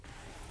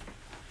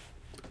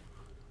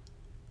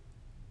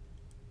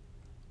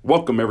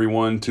Welcome,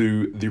 everyone,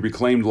 to The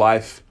Reclaimed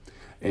Life.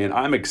 And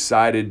I'm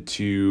excited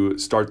to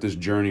start this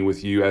journey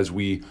with you as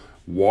we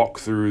walk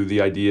through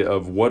the idea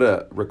of what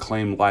a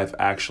reclaimed life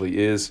actually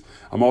is.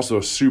 I'm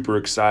also super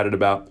excited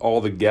about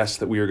all the guests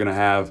that we are going to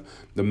have,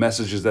 the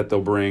messages that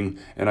they'll bring.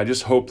 And I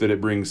just hope that it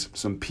brings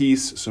some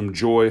peace, some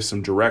joy,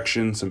 some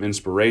direction, some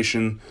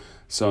inspiration,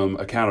 some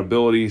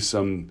accountability,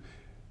 some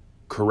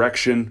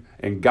correction,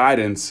 and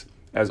guidance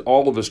as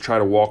all of us try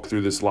to walk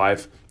through this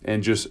life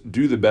and just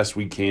do the best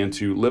we can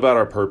to live out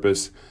our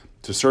purpose,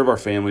 to serve our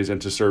families, and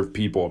to serve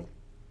people.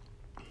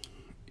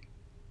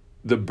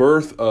 The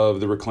birth of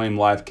the Reclaimed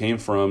Life came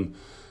from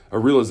a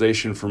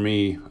realization for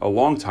me a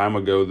long time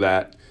ago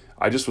that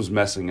I just was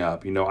messing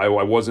up. I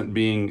wasn't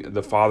being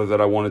the father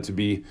that I wanted to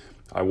be.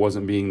 I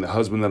wasn't being the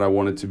husband that I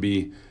wanted to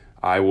be.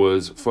 I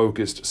was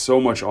focused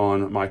so much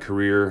on my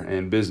career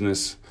and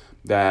business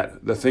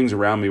that the things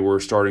around me were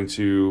starting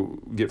to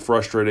get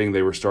frustrating.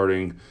 They were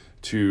starting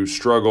to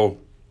struggle.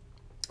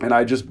 And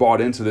I just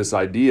bought into this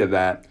idea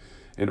that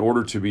in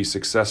order to be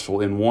successful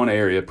in one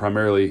area,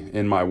 primarily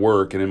in my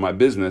work and in my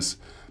business,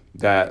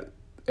 that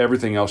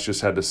everything else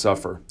just had to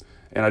suffer.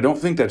 And I don't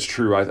think that's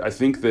true. I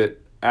think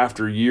that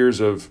after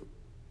years of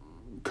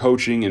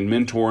coaching and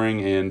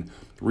mentoring and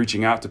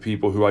reaching out to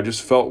people who I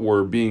just felt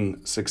were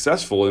being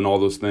successful in all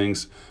those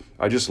things,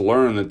 I just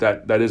learned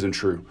that isn't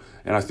true.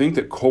 And I think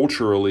that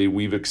culturally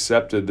we've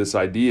accepted this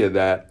idea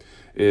that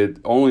it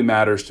only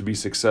matters to be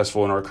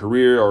successful in our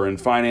career or in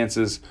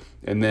finances,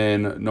 and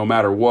then no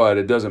matter what,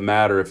 it doesn't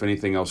matter if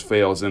anything else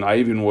fails. And I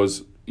even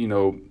was,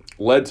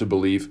 led to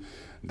believe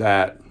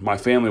that my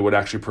family would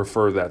actually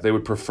prefer that. They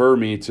would prefer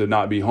me to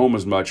not be home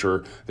as much,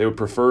 or they would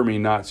prefer me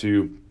not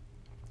to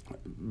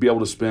be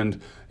able to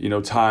spend,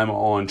 time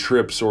on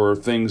trips or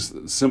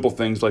simple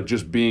things like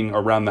just being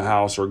around the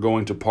house or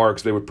going to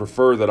parks. They would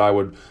prefer that I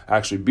would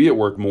actually be at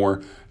work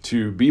more,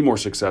 to be more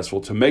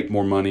successful, to make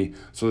more money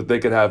so that they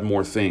could have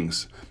more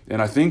things.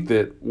 And I think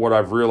that what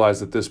I've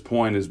realized at this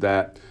point is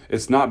that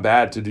it's not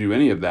bad to do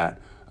any of that.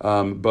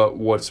 But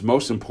what's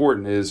most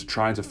important is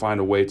trying to find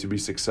a way to be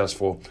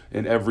successful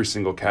in every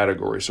single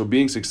category. So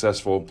being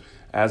successful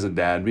as a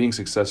dad, being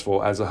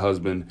successful as a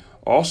husband,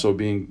 also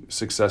being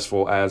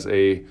successful as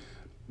a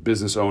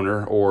business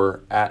owner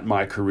or at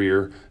my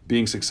career,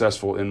 being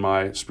successful in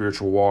my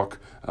spiritual walk,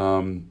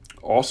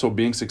 also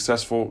being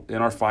successful in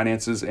our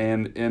finances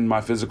and in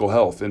my physical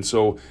health. And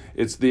so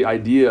it's the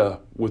idea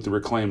with the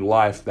Reclaimed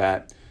Life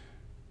that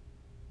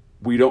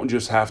we don't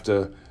just have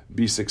to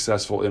be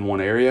successful in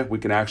one area. We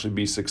can actually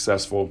be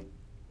successful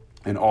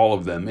in all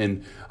of them.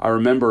 And I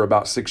remember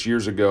about 6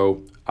 years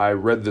ago, I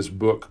read this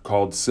book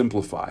called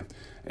Simplify.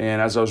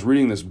 And as I was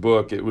reading this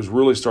book, it was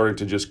really starting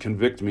to just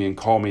convict me and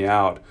call me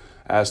out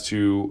as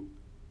to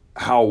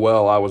how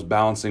well I was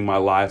balancing my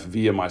life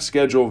via my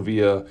schedule,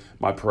 via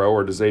my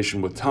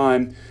prioritization with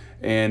time.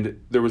 And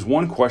there was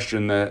one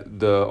question that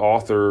the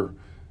author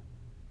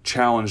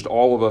challenged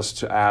all of us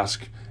to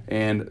ask.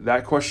 And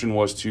that question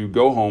was to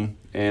go home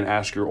and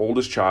ask your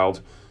oldest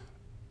child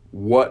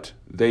what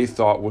they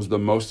thought was the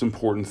most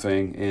important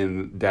thing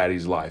in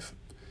daddy's life.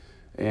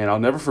 And I'll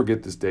never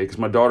forget this day because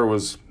my daughter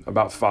was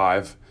about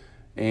 5,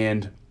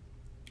 and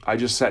I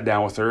just sat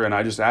down with her and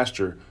I just asked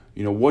her,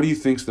 what do you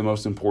think's the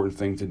most important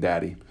thing to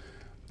daddy?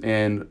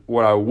 And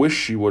what I wish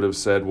she would have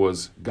said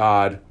was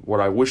God. What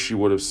I wish she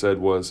would have said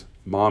was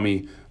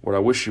mommy. What I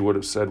wish she would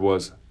have said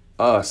was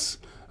us,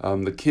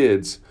 the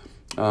kids.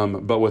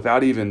 But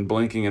without even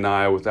blinking an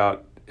eye,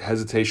 without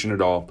hesitation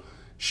at all,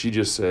 she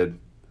just said,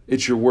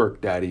 "It's your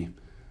work, Daddy."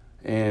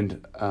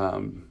 And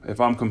if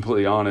I'm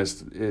completely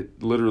honest,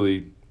 it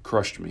literally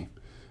crushed me.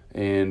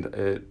 And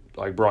it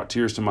brought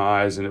tears to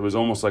my eyes, and it was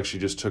almost like she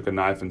just took a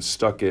knife and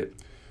stuck it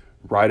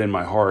right in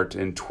my heart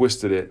and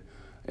twisted it.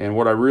 And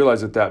what I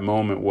realized at that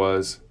moment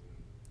was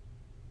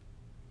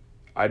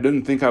I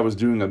didn't think I was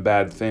doing a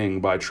bad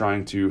thing by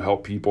trying to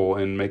help people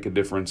and make a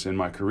difference in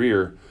my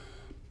career.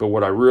 But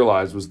what I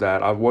realized was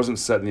that I wasn't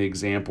setting the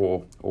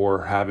example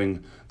or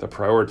having the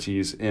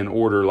priorities in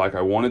order like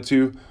I wanted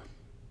to,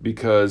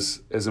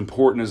 because as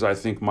important as I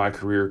think my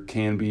career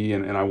can be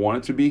and I want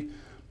it to be,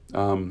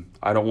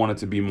 I don't want it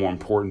to be more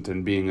important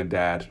than being a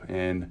dad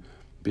and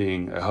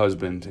being a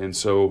husband. And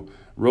so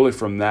really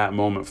from that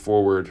moment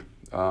forward,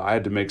 I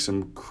had to make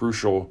some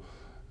crucial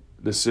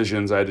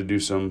decisions. I had to do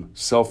some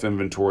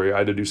self-inventory. I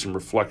had to do some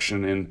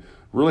reflection and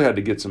really had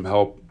to get some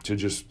help to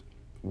just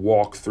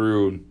walk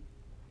through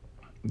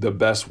the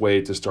best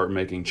way to start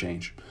making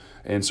change.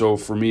 And so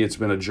for me, it's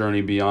been a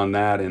journey beyond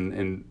that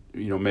and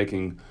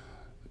making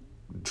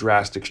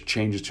drastic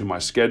changes to my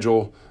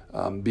schedule,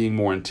 being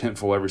more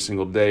intentful every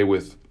single day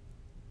with,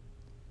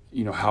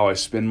 how I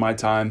spend my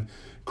time,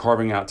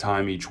 carving out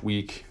time each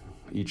week,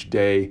 each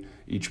day,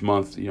 each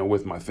month,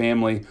 with my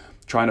family,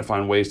 trying to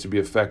find ways to be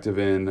effective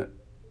in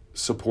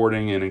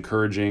supporting and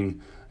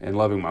encouraging and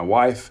loving my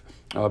wife,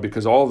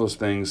 because all of those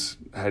things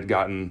had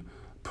gotten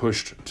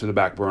pushed to the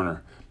back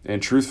burner.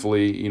 And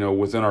truthfully,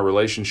 within our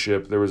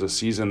relationship, there was a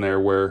season there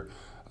where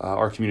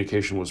our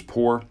communication was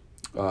poor.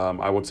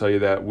 I will tell you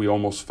that we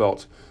almost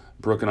felt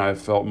Brooke and I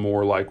felt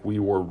more like we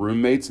were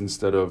roommates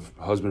instead of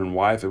husband and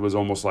wife. It was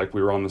almost like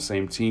we were on the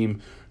same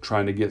team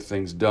trying to get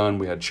things done.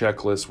 We had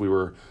checklists. We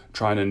were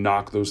trying to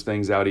knock those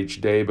things out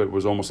each day, but it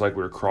was almost like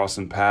we were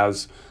crossing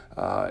paths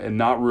and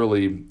not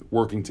really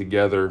working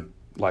together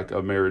like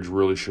a marriage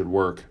really should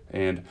work.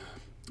 And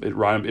it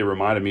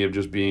reminded me of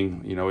just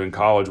being, in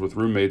college with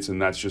roommates,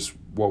 and that's just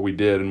what we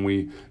did. And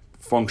we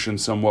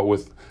functioned somewhat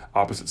with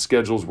opposite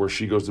schedules, where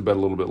she goes to bed a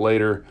little bit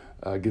later,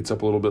 gets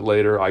up a little bit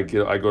later. I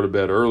go to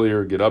bed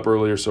earlier, get up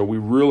earlier. So we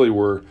really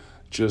were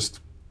just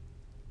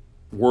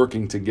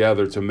working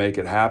together to make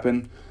it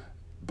happen,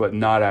 but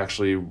not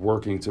actually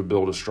working to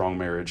build a strong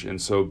marriage.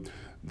 And so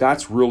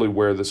that's really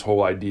where this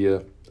whole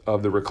idea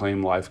of the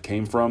reclaimed life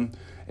came from.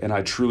 And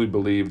I truly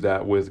believe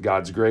that with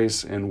God's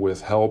grace and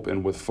with help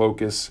and with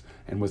focus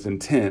and with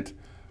intent,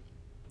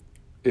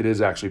 it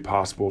is actually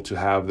possible to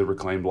have the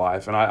reclaimed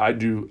life. And I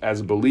do, as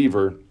a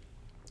believer,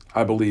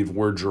 I believe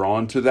we're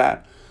drawn to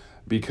that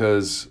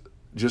because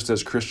just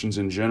as Christians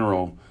in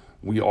general,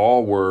 we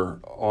all were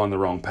on the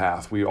wrong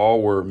path. We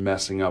all were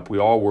messing up. We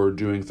all were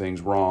doing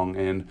things wrong.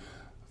 And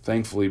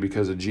thankfully,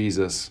 because of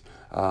Jesus,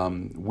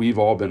 we've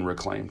all been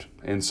reclaimed.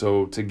 And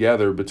so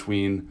together,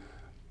 between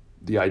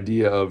the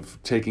idea of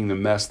taking the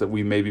mess that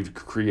we maybe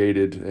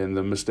created and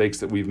the mistakes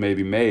that we've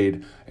maybe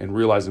made and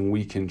realizing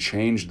we can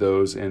change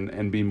those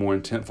and be more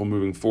intentful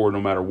moving forward,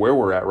 no matter where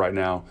we're at right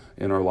now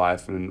in our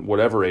life and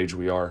whatever age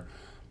we are,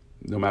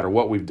 no matter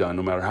what we've done,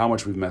 no matter how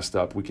much we've messed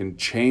up, we can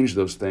change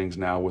those things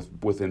now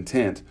with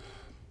intent.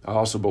 I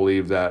also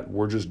believe that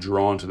we're just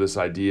drawn to this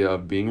idea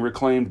of being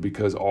reclaimed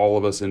because all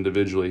of us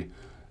individually,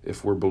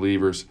 if we're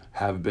believers,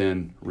 have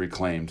been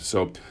reclaimed.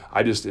 So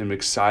I just am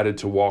excited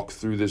to walk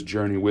through this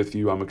journey with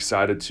you. I'm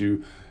excited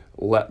to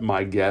let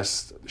my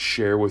guests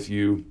share with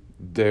you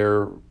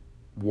their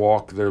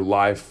walk, their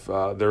life,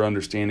 their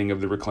understanding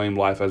of the reclaimed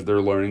life as they're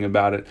learning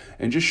about it,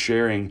 and just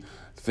sharing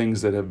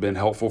things that have been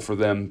helpful for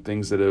them,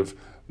 things that have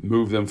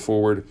moved them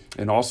forward,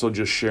 and also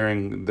just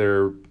sharing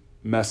their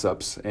mess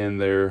ups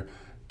and their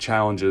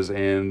challenges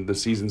and the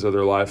seasons of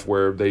their life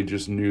where they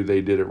just knew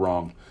they did it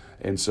wrong.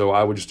 And so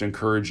I would just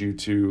encourage you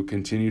to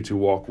continue to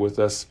walk with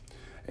us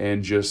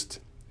and just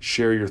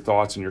share your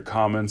thoughts and your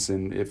comments.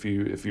 And if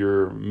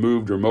you're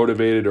moved or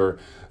motivated or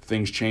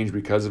things change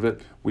because of it,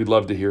 we'd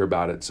love to hear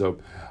about it. So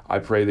I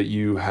pray that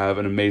you have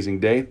an amazing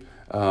day.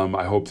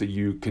 I hope that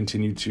you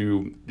continue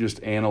to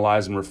just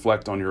analyze and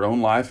reflect on your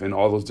own life in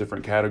all those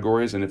different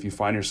categories. And if you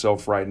find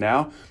yourself right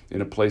now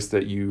in a place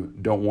that you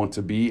don't want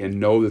to be and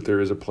know that there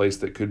is a place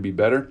that could be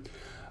better,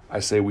 I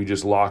say we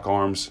just lock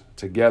arms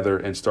together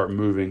and start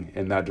moving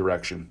in that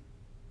direction.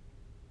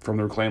 From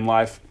the Reclaimed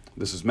Life,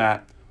 this is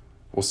Matt.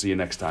 We'll see you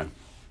next time.